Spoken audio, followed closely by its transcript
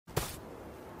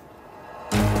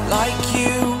like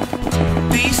you,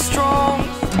 be strong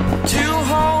to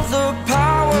hold the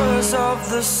powers of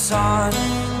the sun.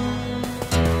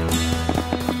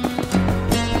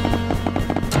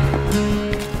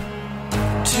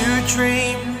 To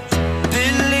dream,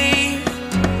 believe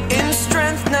in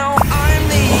strength. Now I'm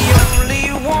the only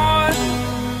one,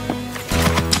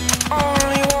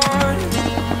 only one.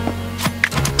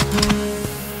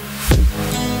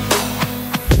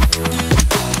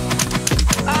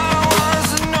 I was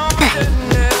an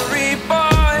ordinary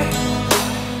boy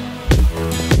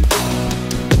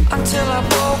until I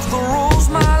broke the rules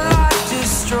my life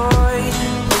destroyed.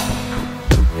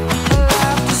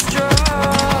 Life destroyed.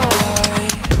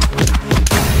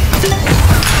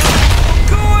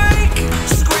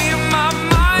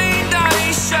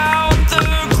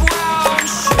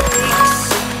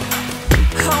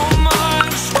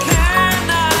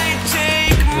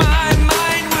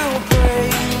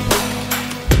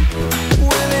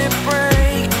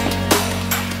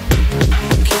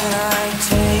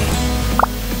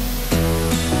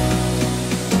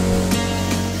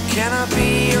 Can I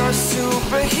be your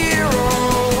superhero?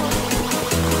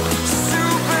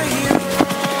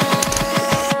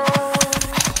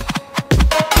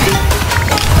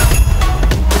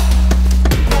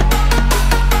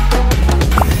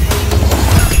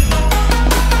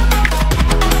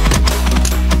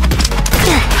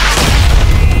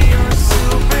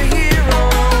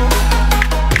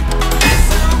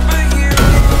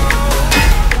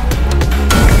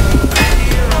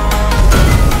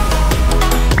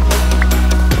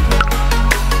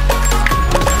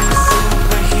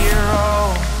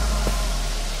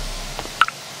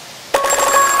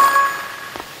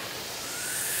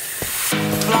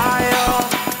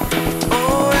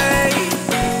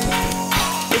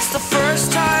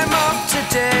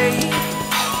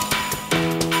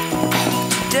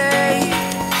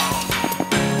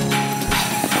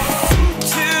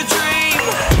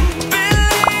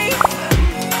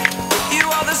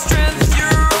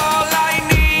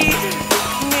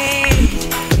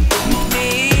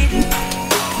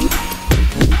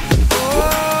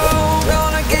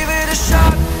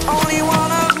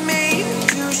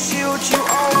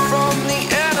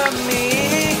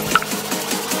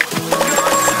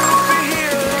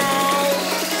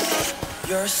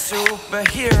 You're a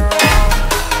superhero.